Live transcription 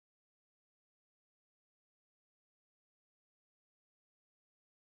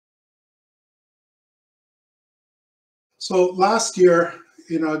So last year,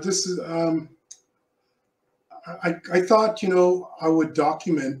 this is, I thought, I would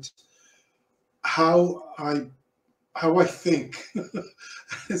document how I think.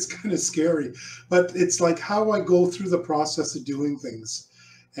 It's kind of scary, but it's like how I go through the process of doing things.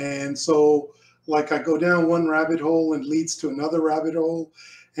 And so like I go down one rabbit hole and leads to another rabbit hole.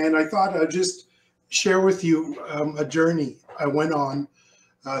 And I thought I'd just share with you a journey I went on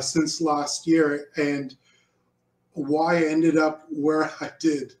since last year and why I ended up where I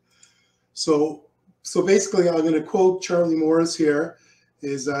did. So basically, I'm going to quote Charlie Morris here,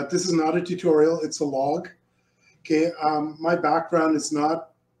 is that this is not a tutorial, it's a log. Okay, my background is not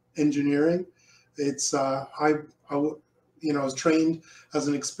engineering. It's I was trained as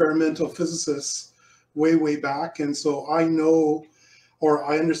an experimental physicist way back, and so I know, or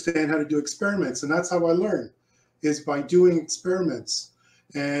I understand how to do experiments, and that's how I learn, is by doing experiments.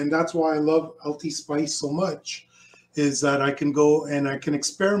 And that's why I love LTSpice so much, is that I can go and I can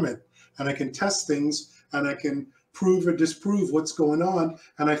experiment and I can test things and I can prove or disprove what's going on,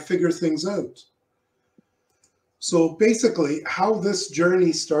 and I figure things out. So basically how this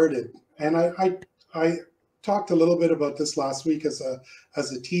journey started, and I talked a little bit about this last week as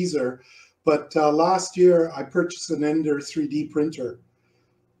a teaser, but last year I purchased an Ender 3D printer,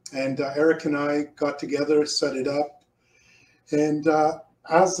 and Eric and I got together, set it up, and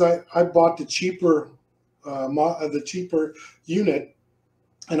as I bought the cheaper unit,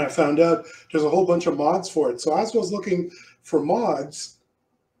 and I found out there's a whole bunch of mods for it. So as I was looking for mods,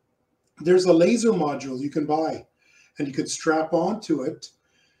 there's a laser module you can buy, and you could strap onto it.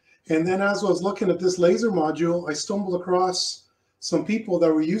 And then as I was looking at this laser module, I stumbled across some people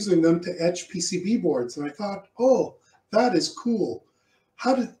that were using them to etch PCB boards. And I thought, oh, that is cool.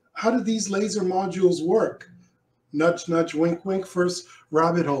 How did these laser modules work? Nudge, nudge, wink, wink, first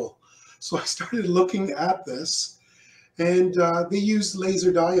rabbit hole. So I started looking at this, and they use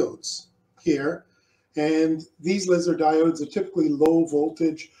laser diodes here. And these laser diodes are typically low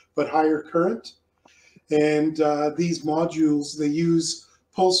voltage, but higher current. And these modules, they use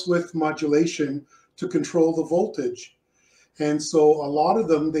pulse width modulation to control the voltage. And so a lot of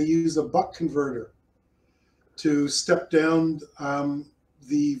them, they use a buck converter to step down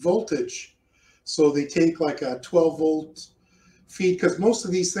the voltage. So they take like a 12 volt feed, because most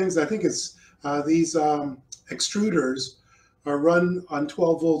of these things, I think it's these extruders are run on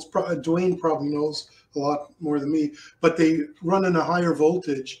 12 volts. Dwayne probably knows a lot more than me, but they run in a higher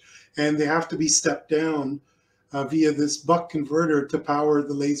voltage, and they have to be stepped down via this buck converter to power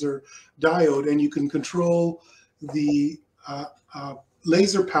the laser diode. And you can control the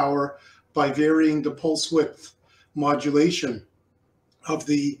laser power by varying the pulse width modulation of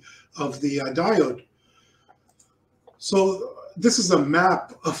the diode. So this is a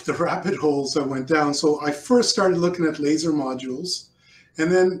map of the rabbit holes I went down. So I first started looking at laser modules,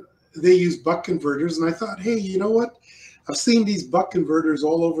 and then they use buck converters. And I thought, hey, you know what? I've seen these buck converters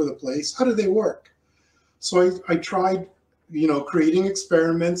all over the place. How do they work? So I tried, creating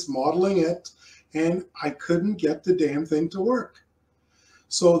experiments, modeling it, and I couldn't get the damn thing to work.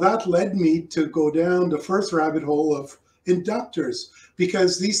 So that led me to go down the first rabbit hole of inductors,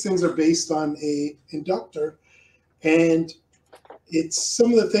 because these things are based on a inductor, and it's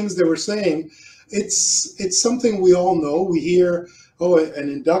some of the things they were saying. It's something we all know. We hear, oh, an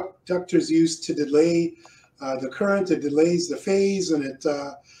inductor is used to delay the current. It delays the phase, and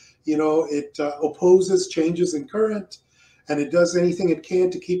it opposes changes in current, and it does anything it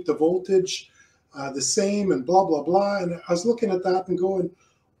can to keep the voltage the same, and blah blah blah. And I was looking at that and going,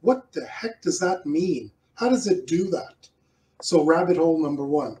 what the heck does that mean? How does it do that? So rabbit hole number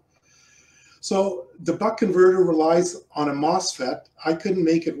one. So the buck converter relies on a MOSFET. I couldn't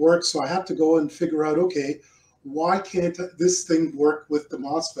make it work, so I had to go and figure out, okay, why can't this thing work with the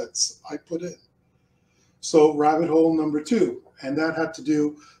MOSFETs I put in? So rabbit hole number two, and that had to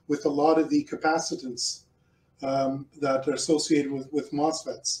do with a lot of the capacitance that are associated with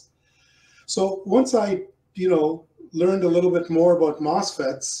MOSFETs. So once I, learned a little bit more about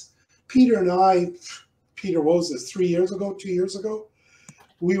MOSFETs, Peter and I, Peter, what was this, 3 years ago, 2 years ago?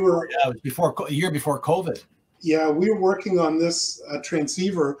 We were it was a year before COVID. Yeah, we were working on this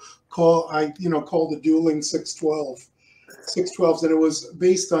transceiver called the dueling 612, 612s, and it was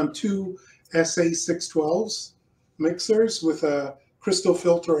based on two SA 612s mixers with a crystal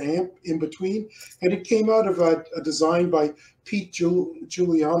filter amp in between, and it came out of a design by Pete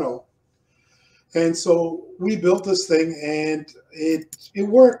Giuliano. And so we built this thing, and it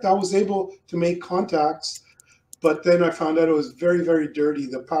worked. I was able to make contacts, but then I found out it was very, very dirty.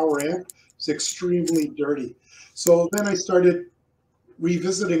 The power amp is extremely dirty. So then I started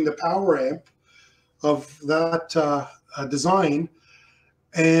revisiting the power amp of that design.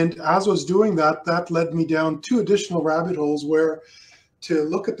 And as I was doing that, that led me down 2 additional rabbit holes where to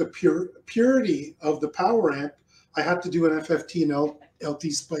look at the purity of the power amp, I had to do an FFT and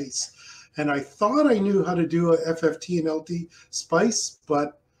LTSpice. And I thought I knew how to do a FFT and LTSpice,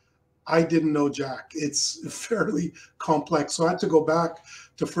 but I didn't know jack. It's fairly complex. So I had to go back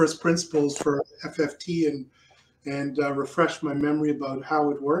to first principles for FFT and refresh my memory about how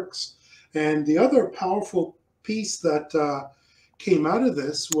it works. And the other powerful piece that came out of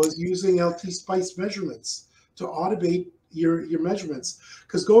this was using LTSpice measurements to automate your measurements.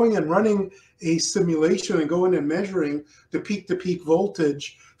 Because going and running a simulation and going and measuring the peak-to-peak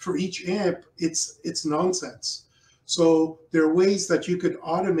voltage for each amp, it's nonsense. So there are ways that you could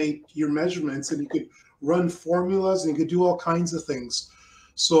automate your measurements, and you could run formulas, and you could do all kinds of things.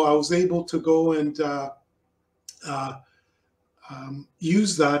 So I was able to go and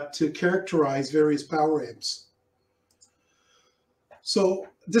use that to characterize various power amps. So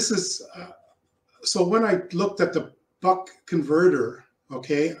this is, so when I looked at the buck converter,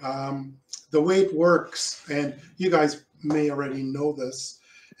 okay, the way it works, and you guys may already know this,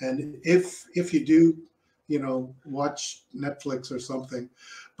 and if you do, you know, watch Netflix or something,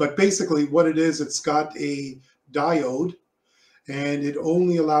 but basically what it is, it's got a diode, and it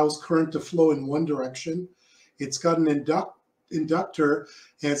only allows current to flow in one direction. It's got an inductor,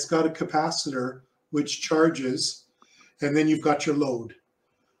 and it's got a capacitor which charges, and then you've got your load.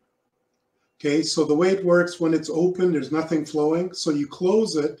 Okay, so the way it works, when it's open, there's nothing flowing. So you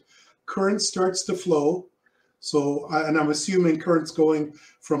close it, current starts to flow. So, and I'm assuming current's going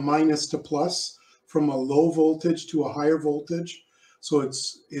from minus to plus, from a low voltage to a higher voltage. So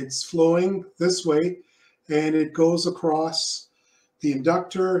it's flowing this way, and it goes across the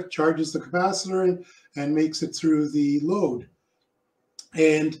inductor, charges the capacitor, and makes it through the load.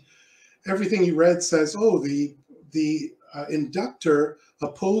 And everything you read says, oh, the inductor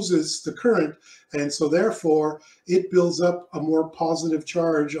opposes the current, and so therefore it builds up a more positive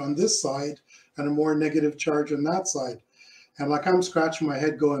charge on this side and a more negative charge on that side. And like, I'm scratching my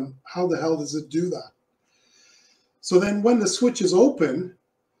head going, how the hell does it do that? So then when the switch is open,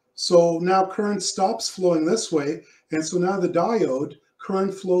 so now current stops flowing this way, and so now the diode,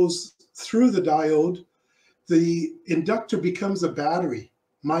 current flows through the diode, the inductor becomes a battery,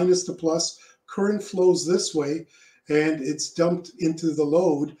 minus to plus, current flows this way, and it's dumped into the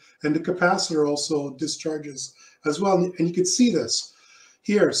load, and the capacitor also discharges as well. And you can see this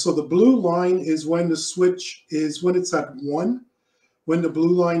here. So the blue line is when the switch is, when it's at 1. When the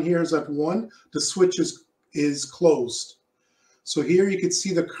blue line here is at 1, the switch is closed. So here you can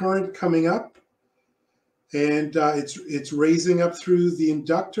see the current coming up, and it's raising up through the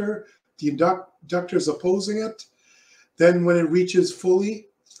inductor. The inductor is opposing it. Then when it reaches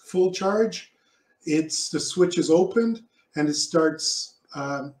full charge, the switch is opened, and it starts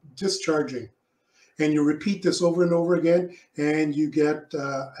discharging. And you repeat this over and over again, and you get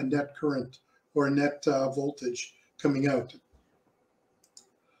a net current or a net voltage coming out.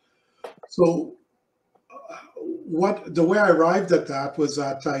 So the way I arrived at that was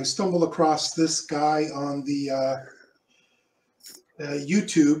that I stumbled across this guy on the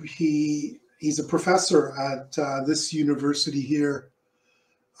YouTube. He's a professor at this university here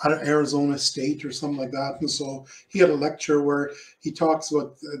out of Arizona State or something like that. And so he had a lecture where he talks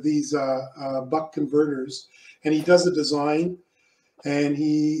about these buck converters, and he does a design, and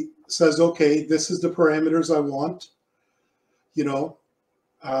he says, okay, this is the parameters I want. You know,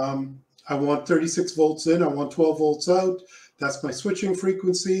 I want 36 volts in, I want 12 volts out. That's my switching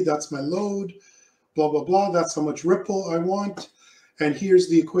frequency. That's my load, blah, blah, blah. That's how much ripple I want. And here's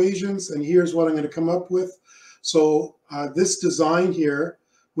the equations, and here's what I'm going to come up with. So this design here,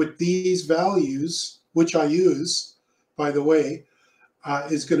 with these values, which I use, by the way,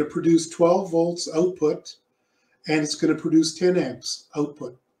 is going to produce 12 volts output, and it's going to produce 10 amps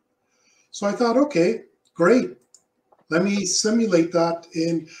output. So I thought, okay, great. Let me simulate that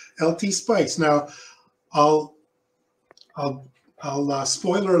in LTSpice. Now, I'll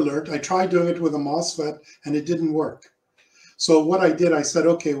spoiler alert, I tried doing it with a MOSFET, and it didn't work. So what I did, I said,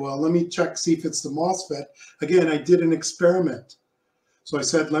 okay, well, let me check, see if it's the MOSFET. Again, I did an experiment. So I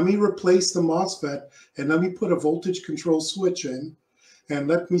said, let me replace the MOSFET, and let me put a voltage control switch in, and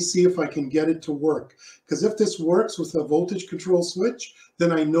let me see if I can get it to work. Because if this works with a voltage control switch,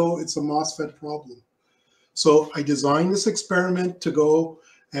 then I know it's a MOSFET problem. So I designed this experiment to go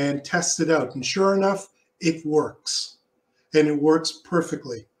and test it out. And sure enough, it works. And it works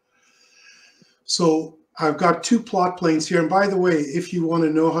perfectly. So I've got 2 plot planes here. And by the way, if you want to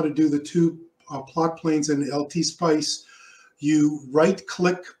know how to do the 2 plot planes in LTSpice, you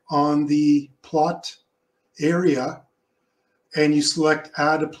right-click on the plot area, and you select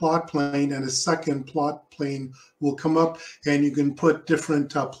add a plot plane, and a second plot plane will come up, and you can put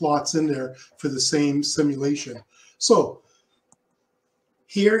different plots in there for the same simulation. So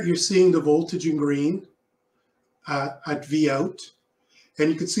here you're seeing the voltage in green at V out, and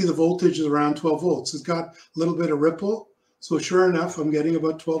you can see the voltage is around 12 volts. It's got a little bit of ripple, so sure enough, I'm getting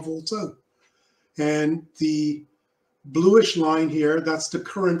about 12 volts out. And the bluish line here, that's the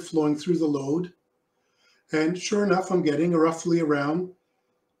current flowing through the load. And sure enough, I'm getting roughly around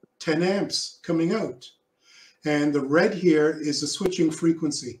 10 amps coming out. And the red here is the switching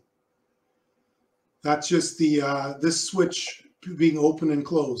frequency. That's just the this switch being open and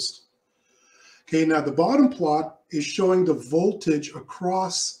closed. Okay, now the bottom plot is showing the voltage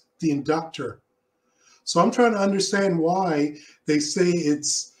across the inductor. So I'm trying to understand why they say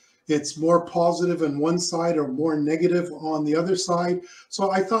it's more positive on one side or more negative on the other side.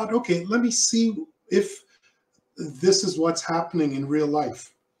 So I thought, okay, let me see if this is what's happening in real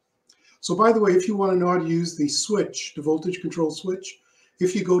life. So by the way, if you want to know how to use the switch, the voltage control switch,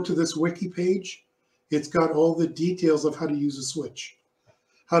 if you go to this wiki page, it's got all the details of how to use a switch,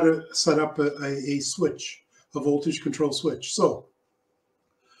 how to set up a switch, a voltage control switch. So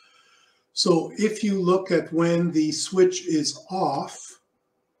if you look at when the switch is off,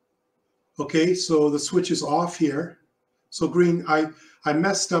 okay, so the switch is off here. So green, I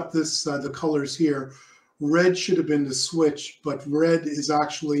messed up this the colors here. Red should have been the switch, but red is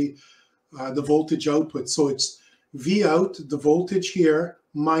actually the voltage output. So it's V out, the voltage here,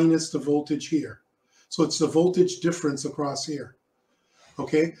 minus the voltage here. So it's the voltage difference across here.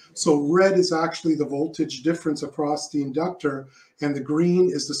 Okay, so red is actually the voltage difference across the inductor, and the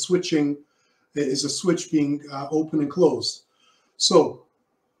green is the switching, is a switch being open and closed. So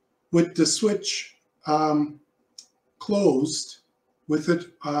with the switch closed, with it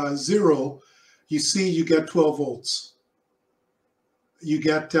 0, you see you get 12 volts. You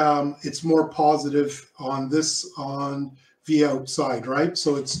get, it's more positive on this, on V outside, right?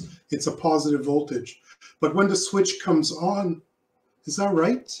 So it's a positive voltage. But when the switch comes on, is that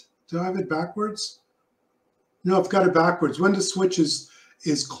right? Do I have it backwards? No, I've got it backwards. When the switch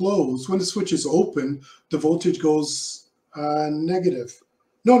is closed, when the switch is open, the voltage goes negative.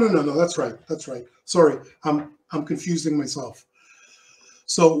 No, that's right. That's right. Sorry, I'm confusing myself.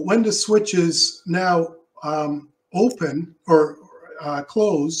 So when the switch is now open or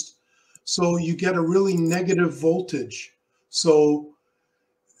closed, so you get a really negative voltage. So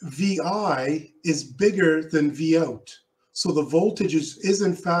VI is bigger than V out. So the voltage is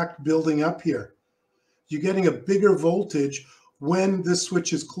in fact building up here. You're getting a bigger voltage when this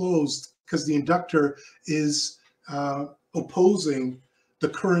switch is closed because the inductor is opposing the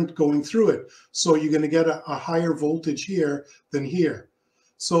current going through it. So you're going to get a higher voltage here than here.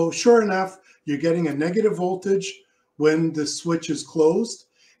 So sure enough, you're getting a negative voltage when the switch is closed,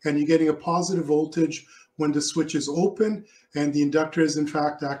 and you're getting a positive voltage when the switch is open, and the inductor is in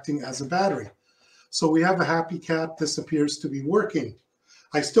fact acting as a battery. So we have a happy cat. This appears to be working.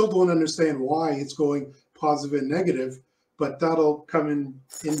 I still don't understand why it's going positive and negative, but that'll come in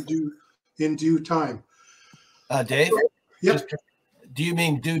due time. Dave? Yep. Do you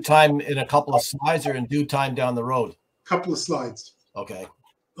mean due time in a couple of slides or in due time down the road? Couple of slides. Okay.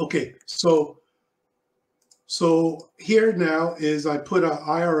 Okay. So here now is I put a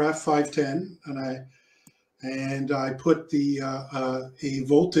IRF 510 and I put the a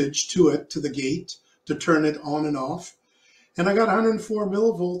voltage to it, to the gate, to turn it on and off, and I got 104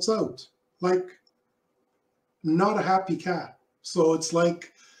 millivolts out. Like, not a happy cat. So it's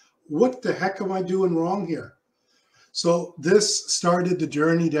like, what the heck am I doing wrong here? So this started the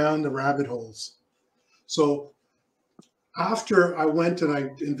journey down the rabbit holes. So after I went and I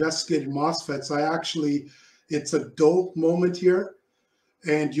investigated MOSFETs, it's a dope moment here.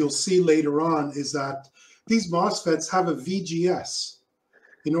 And you'll see later on is that these MOSFETs have a VGS.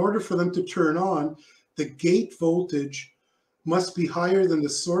 In order for them to turn on, the gate voltage must be higher than the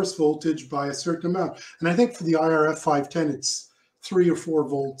source voltage by a certain amount. And I think for the IRF 510, it's 3 or 4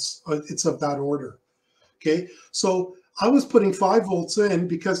 volts. It's of that order. Okay, so I was putting 5 volts in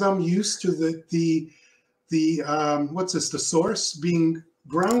because I'm used to the what's this, the source being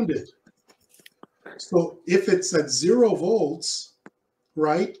grounded. So if it's at 0 volts,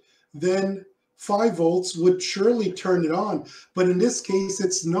 right, then 5 volts would surely turn it on. But in this case,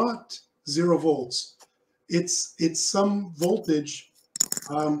 it's not 0 volts. It's some voltage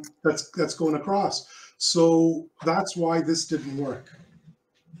that's going across. So that's why this didn't work.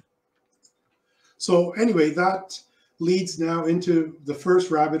 So anyway, that leads now into the first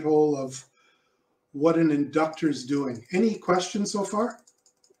rabbit hole of what an inductor is doing. Any questions so far?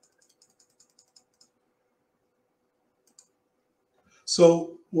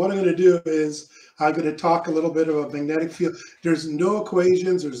 So what I'm going to do is I'm going to talk a little bit about magnetic field. There's no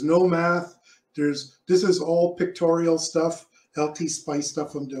equations. There's no math. This is all pictorial stuff, LTSpice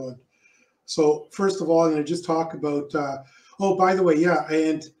stuff I'm doing. So first of all, I'm going to just talk about, oh, by the way, yeah,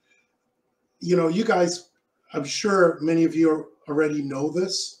 and, you know, you guys, I'm sure many of you already know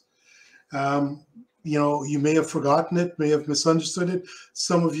this. You know, you may have forgotten it, may have misunderstood it.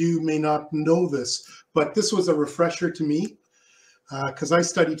 Some of you may not know this, but this was a refresher to me because I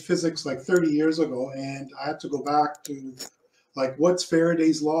studied physics like 30 years ago, and I had to go back to like, what's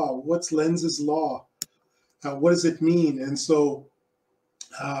Faraday's law? What's Lenz's law? What does it mean? And so,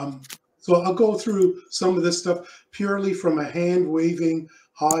 so I'll go through some of this stuff purely from a hand-waving,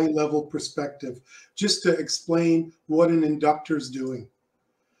 high-level perspective, just to explain what an inductor is doing.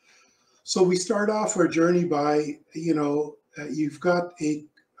 So we start off our journey by, you know, you've got a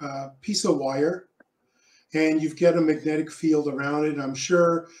piece of wire, and you've got a magnetic field around it. I'm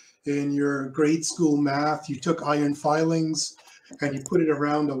sure in your grade school math, you took iron filings and you put it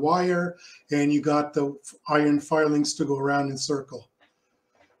around a wire, and you got the iron filings to go around in a circle,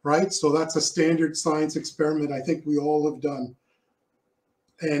 right? So that's a standard science experiment I think we all have done.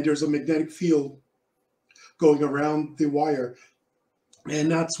 And there's a magnetic field going around the wire. And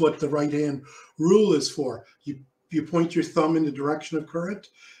that's what the right-hand rule is for. You point your thumb in the direction of current,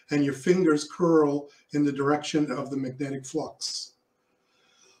 and your fingers curl in the direction of the magnetic flux.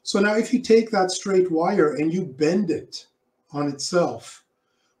 So now if you take that straight wire and you bend it on itself,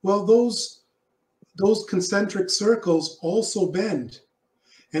 well, those concentric circles also bend.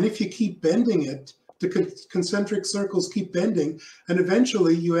 And if you keep bending it, the concentric circles keep bending, and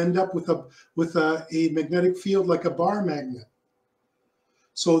eventually you end up with a magnetic field like a bar magnet.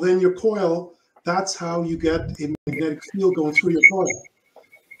 So then your coil, that's how you get a magnetic field going through your coil.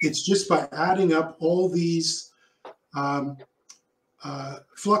 It's just by adding up all these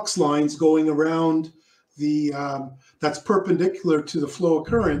flux lines going around that's perpendicular to the flow of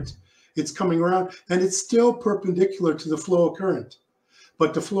current. It's coming around, and it's still perpendicular to the flow of current.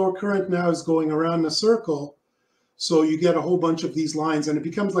 But the flow of current now is going around a circle, so you get a whole bunch of these lines, and it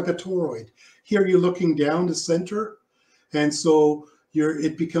becomes like a toroid. Here you're looking down the center, and so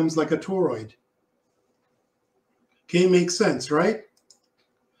it becomes like a toroid. Okay, makes sense, right?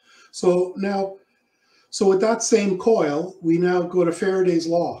 So now, so with that same coil, we now go to Faraday's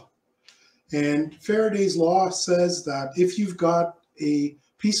law. And Faraday's law says that if you've got a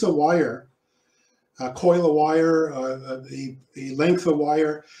piece of wire, a coil of wire, a length of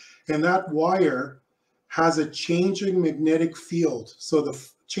wire, and that wire has a changing magnetic field. So the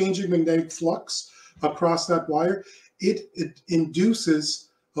changing magnetic flux across that wire, it induces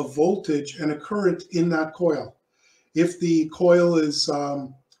a voltage and a current in that coil. If the coil is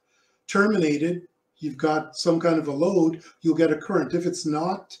terminated, you've got some kind of a load, you'll get a current. If it's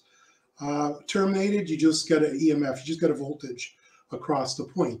not terminated, you just get an EMF, you just get a voltage across the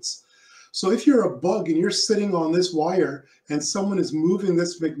points. So if you're a bug and you're sitting on this wire and someone is moving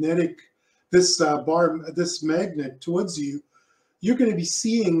this magnet towards you, you're going to be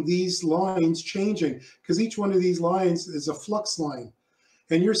seeing these lines changing, because each one of these lines is a flux line,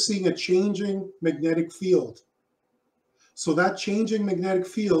 and you're seeing a changing magnetic field. So that changing magnetic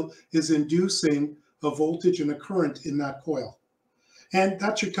field is inducing a voltage and a current in that coil. And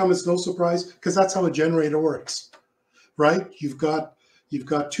that should come as no surprise, because that's how a generator works, right? You've got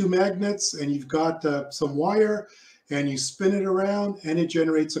two magnets, and you've got some wire, and you spin it around, and it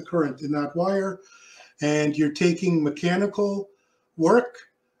generates a current in that wire. And you're taking mechanical work,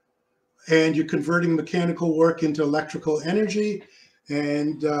 and you're converting mechanical work into electrical energy.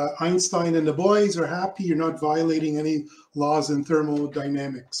 And Einstein and the boys are happy. You're not violating any laws in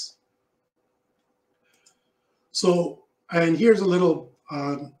thermodynamics. So, and here's a little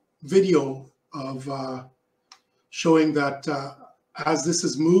video of showing that as this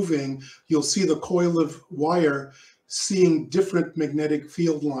is moving, you'll see the coil of wire seeing different magnetic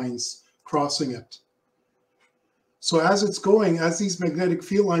field lines crossing it. So as it's going, as these magnetic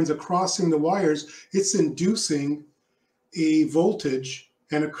field lines are crossing the wires, it's inducing a voltage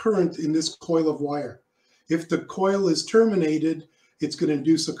and a current in this coil of wire. If the coil is terminated, it's going to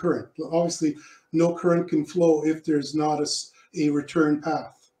induce a current. Obviously, no current can flow if there's not a return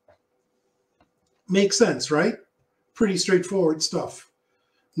path. Makes sense, right? Pretty straightforward stuff.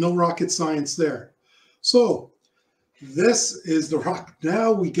 No rocket science there. So this is the rock.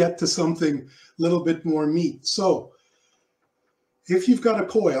 Now we get to something a little bit more meat. So if you've got a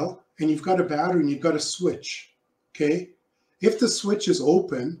coil and you've got a battery and you've got a switch, okay? If the switch is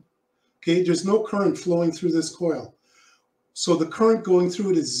open, okay, there's no current flowing through this coil. So the current going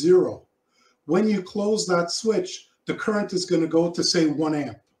through it is zero. When you close that switch, the current is going to go to, say, 1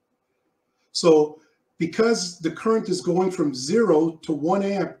 amp. So because the current is going from 0 to 1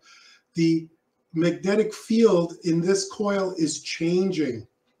 amp, the magnetic field in this coil is changing.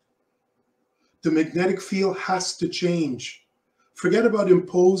 The magnetic field has to change. Forget about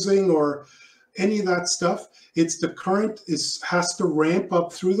imposing or any of that stuff. It's the current has to ramp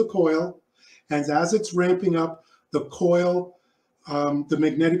up through the coil, and as it's ramping up, the coil, the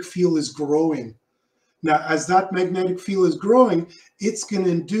magnetic field is growing. Now, as that magnetic field is growing, it's going to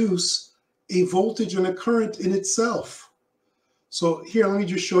induce a voltage and a current in itself. So here, let me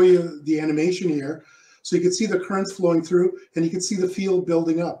just show you the animation here. So you can see the currents flowing through, and you can see the field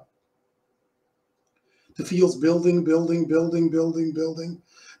building up. The field's building, building, building, building, building.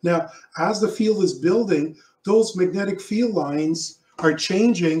 Now, as the field is building, those magnetic field lines are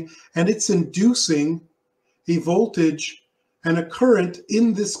changing, and it's inducing a voltage and a current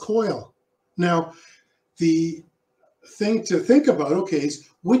in this coil. Now, the thing to think about, okay, is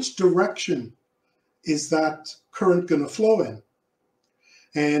which direction is that current going to flow in?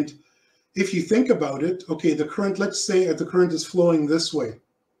 And if you think about it, okay, the current, let's say the current is flowing this way.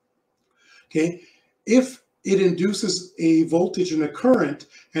 Okay, if it induces a voltage and a current,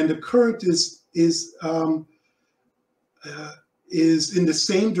 and the current is in the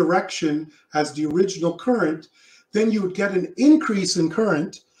same direction as the original current, then you would get an increase in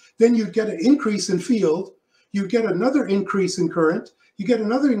current, then you'd get an increase in field, you get another increase in current, you get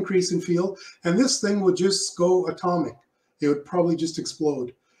another increase in field, and this thing would just go atomic. It would probably just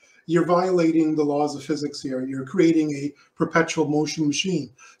explode. You're violating the laws of physics here. You're creating a perpetual motion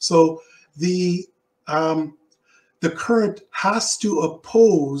machine. So the current has to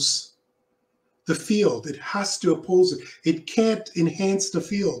oppose the field. It has to oppose it. It can't enhance the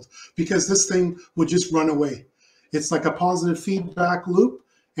field because this thing would just run away. It's like a positive feedback loop,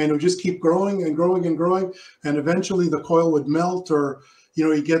 and it would just keep growing and growing and growing, and eventually the coil would melt, or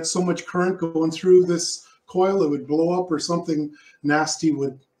you get so much current going through this coil it would blow up, or something nasty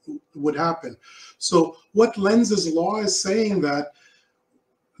would happen. So what Lenz's law is saying that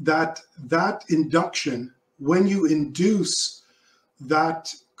induction, when you induce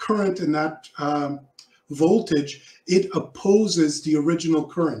that current and that voltage, it opposes the original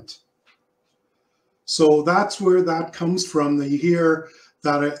current. So that's where that comes from, that you hear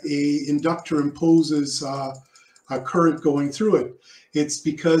that a inductor imposes a current going through it. It's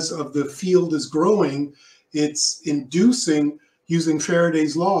because of the field is growing, it's inducing, using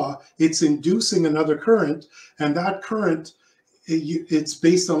Faraday's law, it's inducing another current, and that current, it's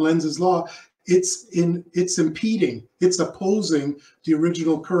based on Lenz's law, it's impeding, it's opposing the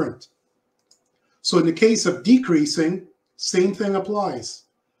original current. So in the case of decreasing, same thing applies.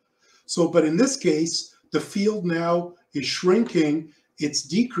 So, but in this case, the field now is shrinking, it's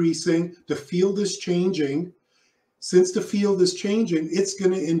decreasing, the field is changing. Since the field is changing, it's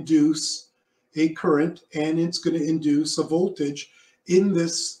going to induce a current, and it's going to induce a voltage in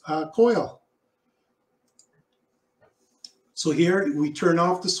this coil. So here we turn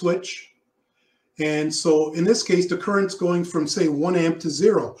off the switch. And so in this case, the current's going from, say, 1 amp to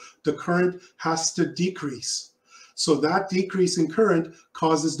 0. The current has to decrease. So that decrease in current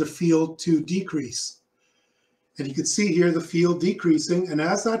causes the field to decrease. And you can see here the field decreasing. And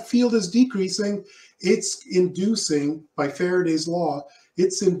as that field is decreasing, it's inducing, by Faraday's law,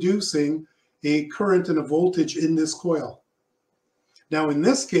 it's inducing a current and a voltage in this coil. Now in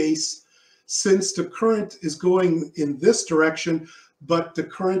this case, since the current is going in this direction, but the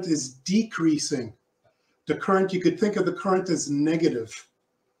current is decreasing, the current, you could think of the current as negative.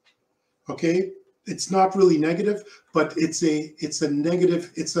 Okay, it's not really negative, but it's a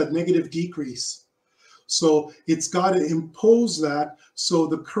negative decrease. So it's got to impose that, so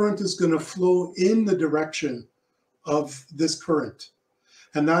the current is going to flow in the direction of this current.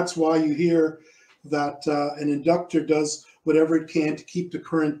 And that's why you hear that an inductor does whatever it can to keep the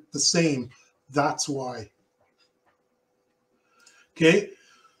current the same. That's why. Okay,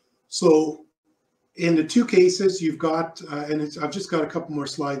 so in the two cases you've got, I've just got a couple more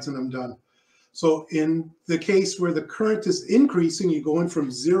slides and I'm done. So in the case where the current is increasing, you're going from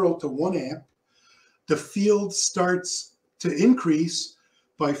 0 to 1 amp, the field starts to increase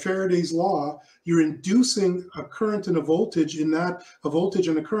by Faraday's law. You're inducing a current and a voltage in that, a voltage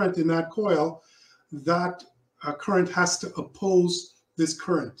and a current in that coil. That current has to oppose this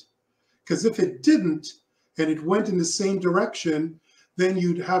current. Because if it didn't, and it went in the same direction, then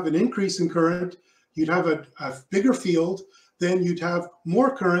you'd have an increase in current, you'd have a bigger field, then you'd have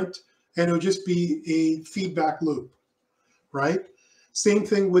more current, and it would just be a feedback loop, right? Same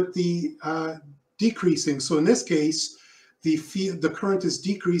thing with the decreasing. So in this case, the current is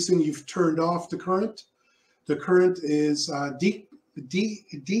decreasing, you've turned off the current, the current is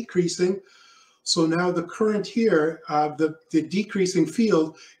decreasing. So now the current here, the decreasing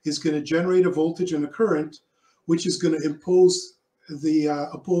field is going to generate a voltage and a current, which is going to oppose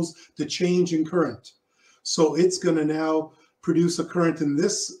the change in current. So it's going to now produce a current in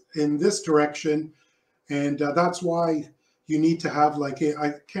this direction, and that's why you need to have like I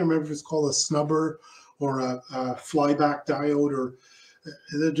can't remember if it's called a snubber or a flyback diode, or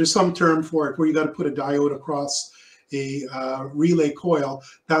there's some term for it where you got to put a diode across a relay coil.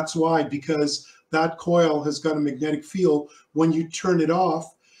 That's why, because that coil has got a magnetic field. When you turn it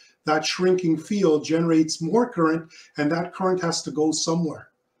off, that shrinking field generates more current, and that current has to go somewhere.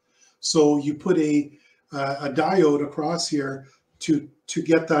 So you put a diode across here to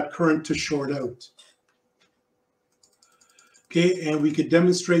get that current to short out. Okay, and we could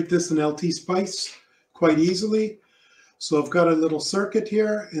demonstrate this in LTSpice quite easily. So I've got a little circuit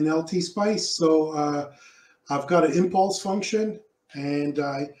here in LTSpice. So I've got an impulse function, and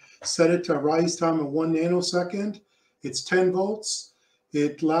I set it to a rise time of 1 nanosecond. It's 10 volts.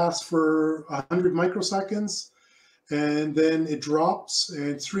 It lasts for 100 microseconds, and then it drops,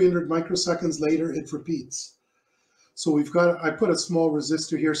 and 300 microseconds later, it repeats. So I put a small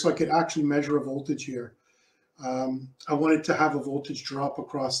resistor here so I could actually measure a voltage here. I wanted to have a voltage drop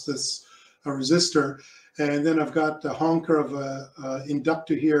across this resistor, and then I've got the honker of a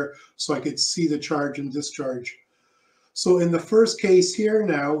inductor here so I could see the charge and discharge. So in the first case here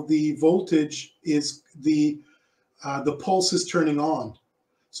now, the voltage is the pulse is turning on.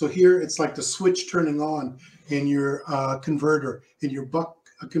 So here it's like the switch turning on in your converter, in your buck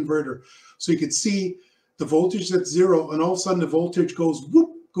converter. So you can see the voltage at 0, and all of a sudden the voltage goes whoop,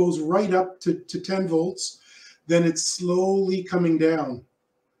 goes right up to 10 volts. Then it's slowly coming down,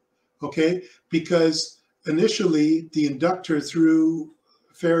 okay? Because initially the inductor, through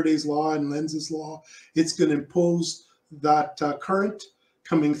Faraday's law and Lenz's law, it's going to impose that current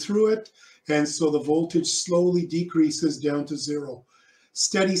coming through it, and so the voltage slowly decreases down to 0.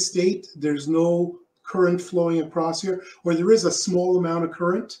 Steady state, there's no current flowing across here, or there is a small amount of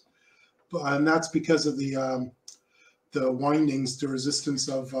current, and that's because of the windings, the resistance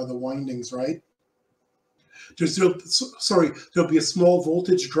of the windings, right? There'll be a small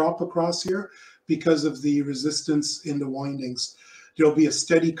voltage drop across here because of the resistance in the windings. There'll be a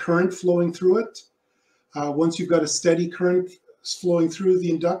steady current flowing through it. Once you've got a steady current flowing through the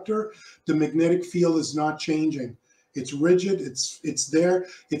inductor, the magnetic field is not changing. It's rigid, it's there,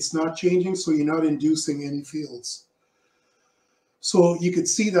 it's not changing, so you're not inducing any fields. So you could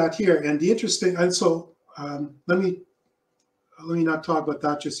see that here, and the interesting, and so let me not talk about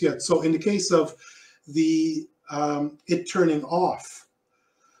that just yet. So in the case of the it turning off,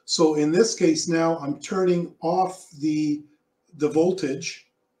 so in this case now I'm turning off the voltage.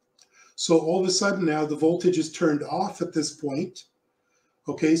 So all of a sudden now the voltage is turned off at this point.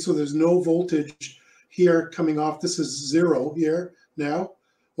 Okay, so there's no voltage here coming off. This is 0 here now,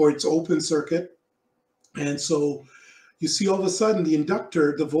 or it's open circuit. And so you see all of a sudden the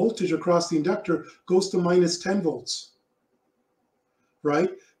inductor, the voltage across the inductor goes to minus 10 volts, right?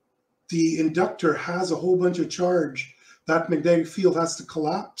 The inductor has a whole bunch of charge. That magnetic field has to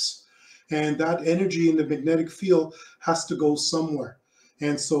collapse, and that energy in the magnetic field has to go somewhere.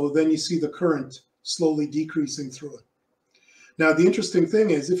 And so then you see the current slowly decreasing through it. Now, the interesting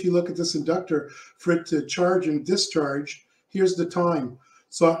thing is, if you look at this inductor, for it to charge and discharge, here's the time.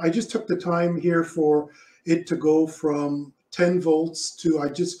 So I just took the time here for it to go from 10 volts to, I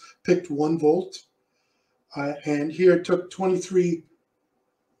just picked 1 volt. And here it took 23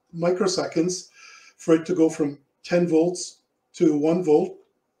 microseconds for it to go from 10 volts to 1 volt.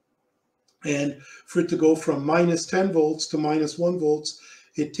 And for it to go from minus 10 volts to minus 1 volts,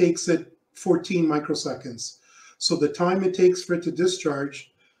 it takes it 14 microseconds. So the time it takes for it to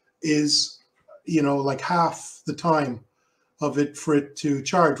discharge is, like half the time of it for it to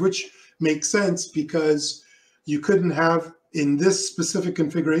charge, which makes sense because you couldn't have, in this specific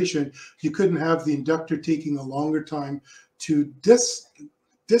configuration, you couldn't have the inductor taking a longer time to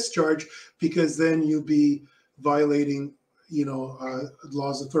discharge, because then you'd be violating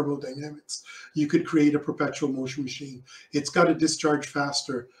laws of thermodynamics. You could create a perpetual motion machine. It's got to discharge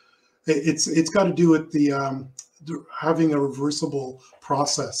faster. It's got to do with the having a reversible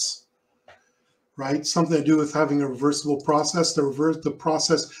process, right? Something to do with having a reversible process. The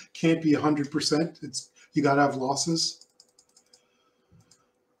process can't be 100%. You got to have losses.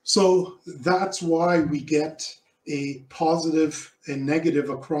 So that's why we get a positive and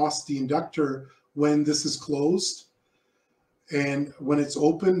negative across the inductor when this is closed. And when it's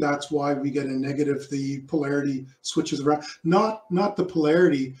open, that's why we get a negative. The polarity switches around. Not the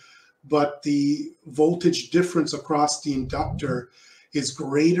polarity, but the voltage difference across the inductor is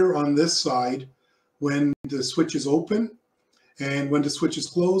greater on this side when the switch is open, and when the switch is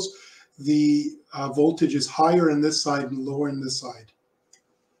closed, the voltage is higher in this side and lower in this side.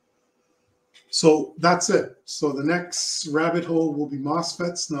 So that's it. So the next rabbit hole will be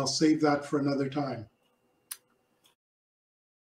MOSFETs, and I'll save that for another time.